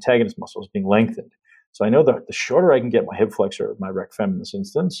side, the antagonist muscle, is being lengthened. So I know that the shorter I can get my hip flexor, my rec fem in this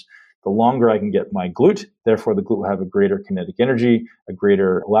instance, the longer I can get my glute. Therefore, the glute will have a greater kinetic energy, a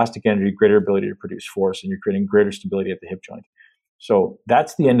greater elastic energy, greater ability to produce force, and you're creating greater stability at the hip joint. So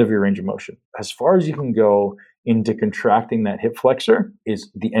that's the end of your range of motion. As far as you can go into contracting that hip flexor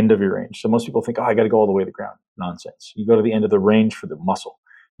is the end of your range. So most people think, I got to go all the way to the ground. Nonsense. You go to the end of the range for the muscle,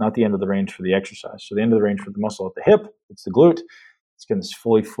 not the end of the range for the exercise. So the end of the range for the muscle at the hip, it's the glute. It's getting this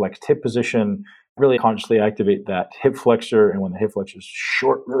fully flexed hip position. Really consciously activate that hip flexor. And when the hip flexor is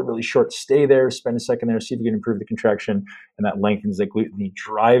short, really, really short, stay there, spend a second there, see if you can improve the contraction. And that lengthens the glute. And you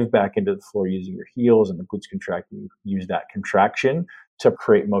drive back into the floor using your heels, and the glutes contract. And you use that contraction to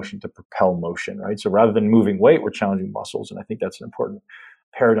create motion, to propel motion, right? So rather than moving weight, we're challenging muscles. And I think that's an important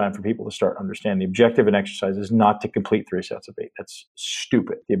paradigm for people to start understanding. The objective in exercise is not to complete 3 sets of 8. That's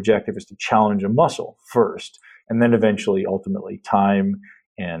stupid. The objective is to challenge a muscle first, and then eventually, ultimately, time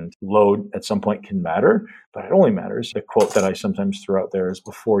and load at some point can matter, but it only matters. The quote that I sometimes throw out there is,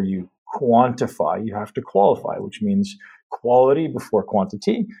 before you quantify, you have to qualify, which means quality before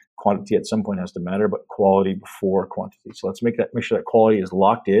quantity. Quantity at some point has to matter, but quality before quantity. So let's make sure that quality is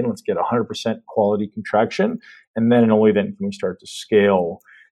locked in. Let's get 100% quality contraction. And then and only then can we start to scale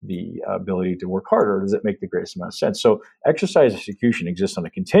the ability to work harder. Does it make the greatest amount of sense? So exercise execution exists on a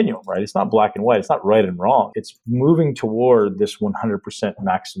continuum, right? It's not black and white. It's not right and wrong. It's moving toward this 100%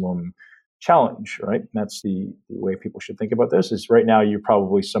 maximum challenge, right? And that's the way people should think about this. Is right now you're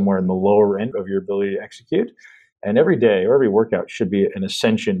probably somewhere in the lower end of your ability to execute. And every day or every workout should be an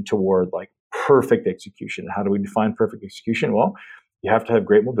ascension toward like perfect execution. How do we define perfect execution? Well, you have to have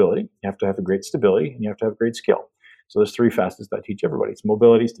great mobility, you have to have a great stability, and you have to have great skill. So there's 3 facets that I teach everybody. It's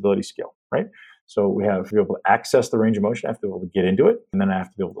mobility, stability, skill, right? So we have to be able to access the range of motion. I have to be able to get into it. And then I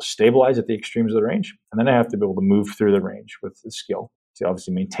have to be able to stabilize at the extremes of the range. And then I have to be able to move through the range with the skill to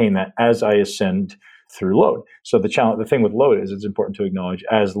obviously maintain that as I ascend through load. So the thing with load is it's important to acknowledge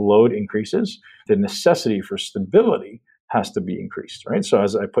as load increases, the necessity for stability has to be increased, right? So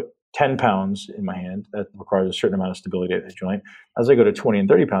as I put 10 pounds in my hand, that requires a certain amount of stability at the joint. As I go to 20 and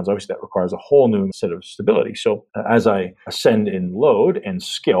 30 pounds, obviously that requires a whole new set of stability. So as I ascend in load and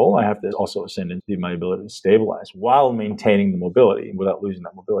skill, I have to also ascend into my ability to stabilize while maintaining the mobility. Without losing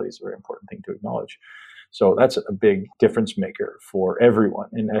that mobility is a very important thing to acknowledge. So that's a big difference maker for everyone.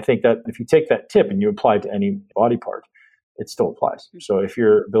 And I think that if you take that tip and you apply it to any body part, it still applies. So if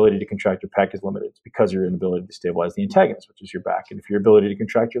your ability to contract your pec is limited, it's because of your inability to stabilize the antagonist, which is your back. And if your ability to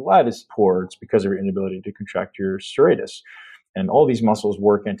contract your lat is poor, it's because of your inability to contract your serratus. And all these muscles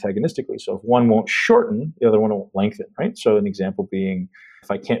work antagonistically. So if one won't shorten, the other one won't lengthen, right? So an example being,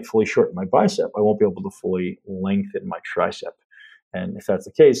 if I can't fully shorten my bicep, I won't be able to fully lengthen my tricep. And if that's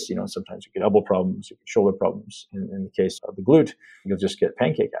the case, sometimes you get elbow problems, you get shoulder problems. In the case of the glute, you'll just get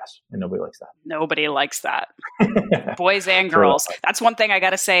pancake ass, and nobody likes that. Nobody likes that. Boys and girls. That's one thing I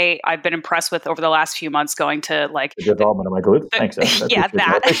got to say I've been impressed with over the last few months, going to like the development of my glute. Thanks.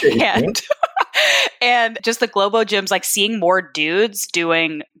 And just the Globo gyms, like seeing more dudes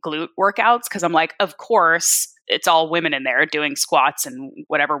doing glute workouts, because I'm like, of course, it's all women in there doing squats and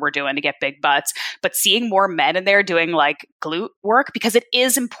whatever we're doing to get big butts, but seeing more men in there doing like glute work, because it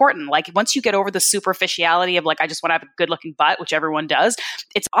is important. Like once you get over the superficiality of like, I just want to have a good looking butt, which everyone does,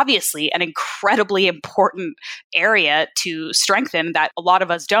 it's obviously an incredibly important area to strengthen that a lot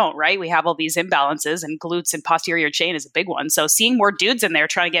of us don't, right? We have all these imbalances, and glutes and posterior chain is a big one. So seeing more dudes in there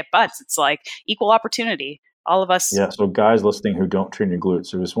trying to get butts, it's like equal opportunity. All of us. Yeah. So guys listening who don't train your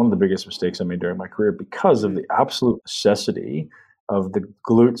glutes, it was one of the biggest mistakes I made during my career because of the absolute necessity of the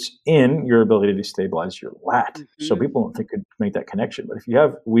glutes in your ability to stabilize your lat. Mm-hmm. So people don't think could make that connection. But if you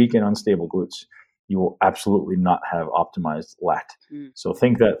have weak and unstable glutes, you will absolutely not have optimized lat. Mm. So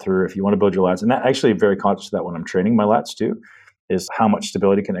think that through if you want to build your lats. And that actually very conscious of that when I'm training my lats too, is how much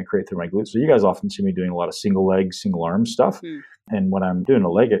stability can I create through my glutes. So you guys often see me doing a lot of single leg, single arm stuff. Mm. And when I'm doing a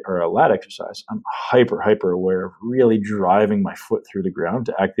leg or a lat exercise, I'm hyper aware of really driving my foot through the ground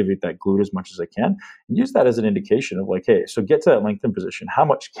to activate that glute as much as I can, and use that as an indication of like, hey, so get to that lengthened position. How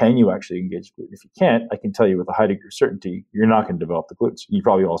much can you actually engage the glute? If you can't, I can tell you with a high degree of certainty, you're not going to develop the glutes. You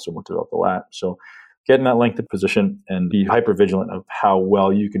probably also won't develop the lat. So get in that lengthened position and be hyper vigilant of how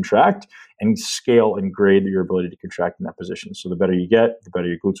well you contract, and scale and grade your ability to contract in that position. So the better you get, the better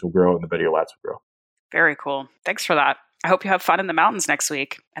your glutes will grow and the better your lats will grow. Very cool. Thanks for that. I hope you have fun in the mountains next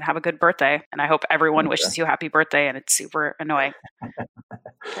week and have a good birthday. And I hope everyone wishes you a happy birthday and it's super annoying.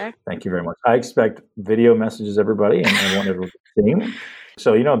 Okay. Thank you very much. I expect video messages, everybody, and I want everyone to sing.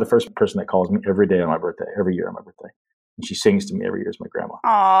 So, the first person that calls me every day on my birthday, every year on my birthday, and she sings to me every year is my grandma.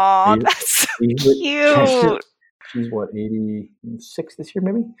 Aw, that's so cute. She's what, 86 this year,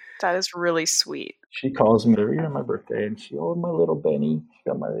 maybe? That is really sweet. She calls me every year on my birthday, and my little Benny. She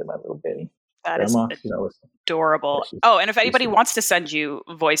got my little Benny. That Grandma, is adorable. Oh, and if anybody wants to send you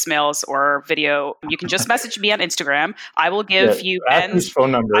voicemails or video, you can just message me on Instagram. I will give you Ben's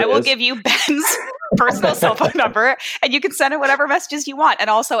phone number. I will give you Ben's personal cell phone number, and you can send in whatever messages you want, and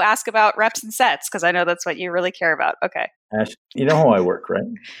also ask about reps and sets because I know that's what you really care about. Okay, Ash, you know how I work, right?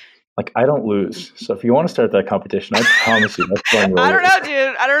 Like, I don't lose. So if you want to start that competition, I promise you that's one. I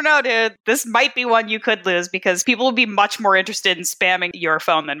don't know, dude. This might be one you could lose because people will be much more interested in spamming your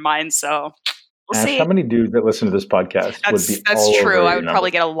phone than mine. So we'll see. How many dudes that listen to this podcast would be That's true. I would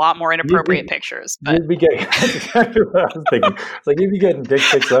probably get a lot more inappropriate pictures. You'd be getting exactly what I was thinking. It's like you'd be getting dick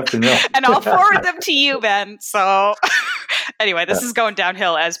pics left and right. And I'll forward them to you, Ben. So anyway, this is going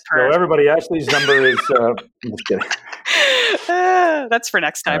downhill as per. No, everybody, Ashley's number is I'm just kidding. That's for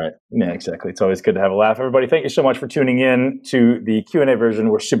next time. All right. Yeah, exactly. It's always good to have a laugh. Everybody, thank you so much for tuning in to the Q&A version.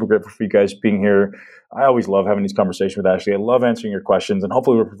 We're super grateful for you guys being here. I always love having these conversations with Ashley. I love answering your questions, and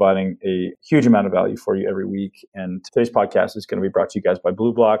hopefully we're providing a huge amount of value for you every week. And today's podcast is going to be brought to you guys by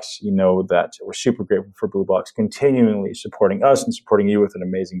BlueBlox. You know that we're super grateful for BlueBlox continually supporting us and supporting you with an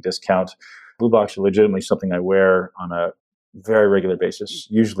amazing discount. BlueBlox is legitimately something I wear on a very regular basis.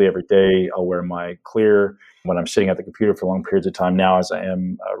 Usually every day I'll wear my Clear when I'm sitting at the computer for long periods of time. Now, as I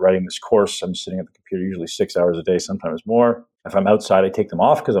am writing this course, I'm sitting at the computer usually 6 hours a day, sometimes more. If I'm outside, I take them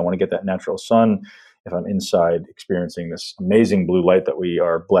off because I want to get that natural sun. If I'm inside experiencing this amazing blue light that we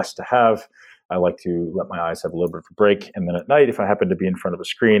are blessed to have, I like to let my eyes have a little bit of a break. And then at night, if I happen to be in front of a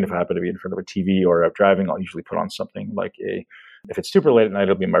screen, if I happen to be in front of a TV or out driving, I'll usually put on something like if it's super late at night,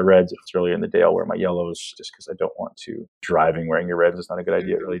 it'll be my reds. If it's earlier in the day, I'll wear my yellows just because I don't want to. Driving wearing your reds is not a good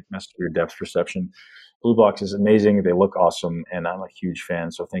idea. It really messes with your depth perception. BlueBlox is amazing. They look awesome, and I'm a huge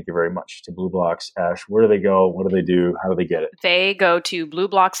fan. So thank you very much to BlueBlox. Ash, where do they go? What do they do? How do they get it? They go to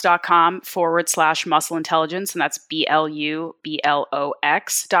blueblox.com/muscle intelligence, and that's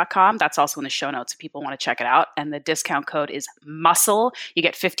BLUBLOX.com. That's also in the show notes if people want to check it out. And the discount code is MUSCLE. You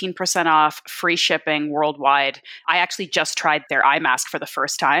get 15% off, free shipping worldwide. I actually just tried their eye mask for the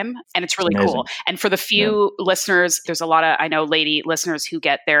first time, and it's really cool. And for the few listeners, there's a lot of, I know, lady listeners who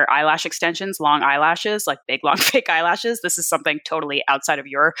get their eyelash extensions, long eyelashes, like big, long, fake eyelashes. This is something totally outside of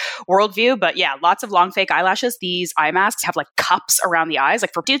your worldview. But yeah, lots of long, fake eyelashes. These eye masks have like cups around the eyes.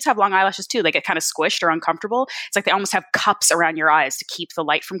 Like for dudes have long eyelashes too. They get kind of squished or uncomfortable. It's like they almost have cups around your eyes to keep the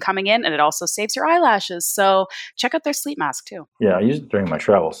light from coming in. And it also saves your eyelashes. So check out their sleep mask too. Yeah, I used it during my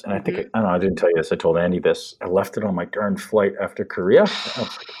travels. And I think, I don't know, I didn't tell you this. I told Andy this. I left it on my darn flight after Korea.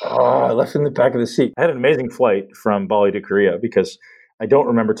 I left it in the back of the seat. I had an amazing flight from Bali to Korea because I don't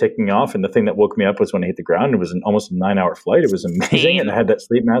remember taking off, and the thing that woke me up was when I hit the ground. It was almost a 9-hour flight. It was amazing, and I had that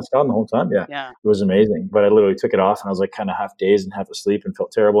sleep mask on the whole time. Yeah, it was amazing. But I literally took it off, and I was like kind of half dazed and half asleep and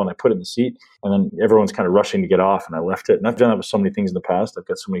felt terrible, and I put it in the seat, and then everyone's kind of rushing to get off, and I left it. And I've done that with so many things in the past. I've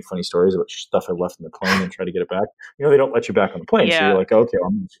got so many funny stories about stuff I left in the plane and try to get it back. They don't let you back on the plane. So you're like, okay,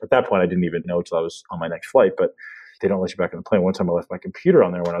 at that point, I didn't even know until I was on my next flight, but they don't let you back on the plane. One time I left my computer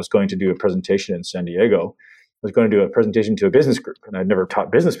on there when I was going to do a presentation in San Diego. I was going to do a presentation to a business group, and I'd never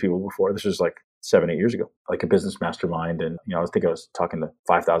taught business people before. This was like 7-8 years ago, like a business mastermind. And, I was talking to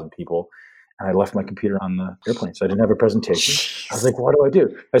 5,000 people, and I left my computer on the airplane. So I didn't have a presentation. I was like, what do I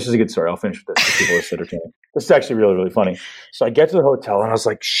do? That's just a good story. I'll finish with this for people who are entertaining. This is actually really, really funny. So I get to the hotel, and I was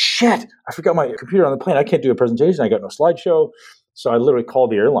like, shit, I forgot my computer on the plane. I can't do a presentation. I got no slideshow. So I literally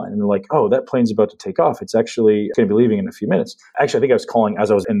called the airline, and they're like, oh, that plane's about to take off. It's going to be leaving in a few minutes. Actually, I think I was calling as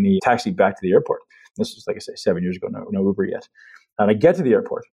I was in the taxi back to the airport. This was, like I say, 7 years ago, no Uber yet. And I get to the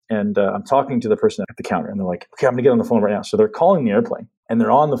airport, and I'm talking to the person at the counter, and they're like, okay, I'm going to get on the phone right now. So they're calling the airplane, and they're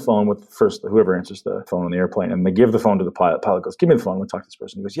on the phone with whoever answers the phone on the airplane, and they give the phone to the pilot. The pilot goes, give me the phone. We'll talk to this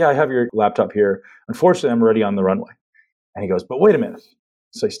person. He goes, yeah, I have your laptop here. Unfortunately, I'm already on the runway. And he goes, but wait a minute.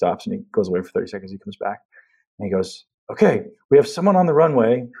 So he stops, and he goes away for 30 seconds. He comes back, and he goes, okay, we have someone on the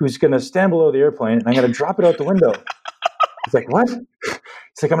runway who's going to stand below the airplane, and I'm going to drop it out the window. He's like, what?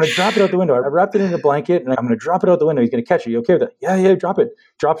 It's like, I'm going to drop it out the window. I wrapped it in a blanket, and I'm going to drop it out the window. He's going to catch it. You okay with that? Yeah, drop it.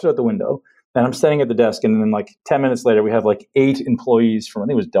 Drops it out the window. And I'm standing at the desk, and then like 10 minutes later, we have like 8 employees from, I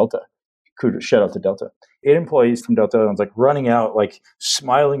think it was Delta. Shout out to Delta. 8 employees from Delta Airlines like running out, like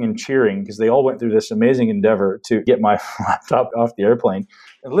smiling and cheering because they all went through this amazing endeavor to get my laptop off the airplane.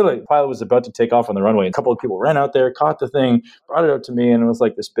 And literally, the pilot was about to take off on the runway. A couple of people ran out there, caught the thing, brought it out to me, and it was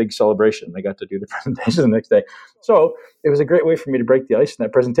like this big celebration. I got to do the presentation the next day. So it was a great way for me to break the ice in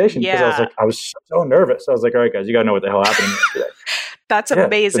that presentation because I was so nervous. I was like, all right, guys, you got to know what the hell happened yesterday. That's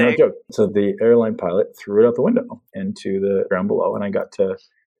amazing. No joke. So the airline pilot threw it out the window into the ground below, and I got to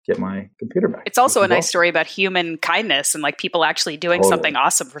get my computer back. It's also a nice story about human kindness and like people actually doing something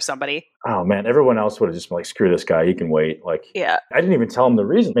awesome for somebody. Oh man, everyone else would have just been like, screw this guy, he can wait. Like, I didn't even tell him the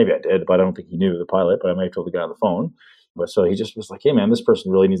reason. Maybe I did, but I don't think he knew, the pilot, but I might have told the guy on the phone. But so he just was like, hey man, this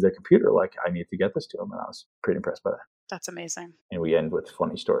person really needs their computer. Like, I need to get this to him. And I was pretty impressed by that. That's amazing. And we end with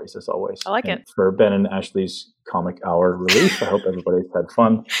funny stories as always. I like it. For Ben and Ashley's comic hour relief, I hope everybody's had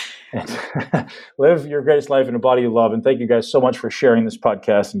fun. And live your greatest life in a body you love. And thank you guys so much for sharing this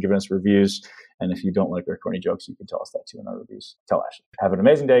podcast and giving us reviews. And if you don't like our corny jokes, you can tell us that too in our reviews. Tell Ashley. Have an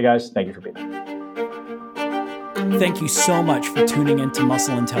amazing day, guys. Thank you for being here. Thank you so much for tuning into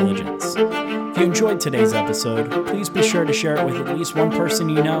Muscle Intelligence. If you enjoyed today's episode, please be sure to share it with at least one person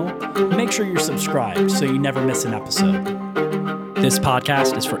you know. And make sure you're subscribed so you never miss an episode. This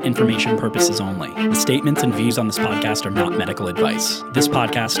podcast is for information purposes only. The statements and views on this podcast are not medical advice. This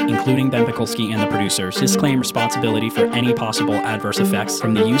podcast, including Ben Pakulski and the producers, disclaim responsibility for any possible adverse effects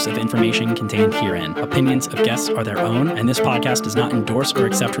from the use of information contained herein. Opinions of guests are their own, and this podcast does not endorse or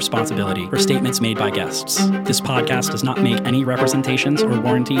accept responsibility for statements made by guests. This podcast does not make any representations or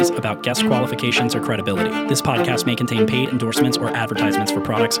warranties about guest qualifications or credibility. This podcast may contain paid endorsements or advertisements for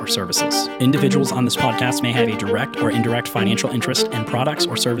products or services. Individuals on this podcast may have a direct or indirect financial interest in products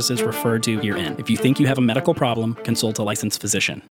or services referred to herein. If you think you have a medical problem, consult a licensed physician.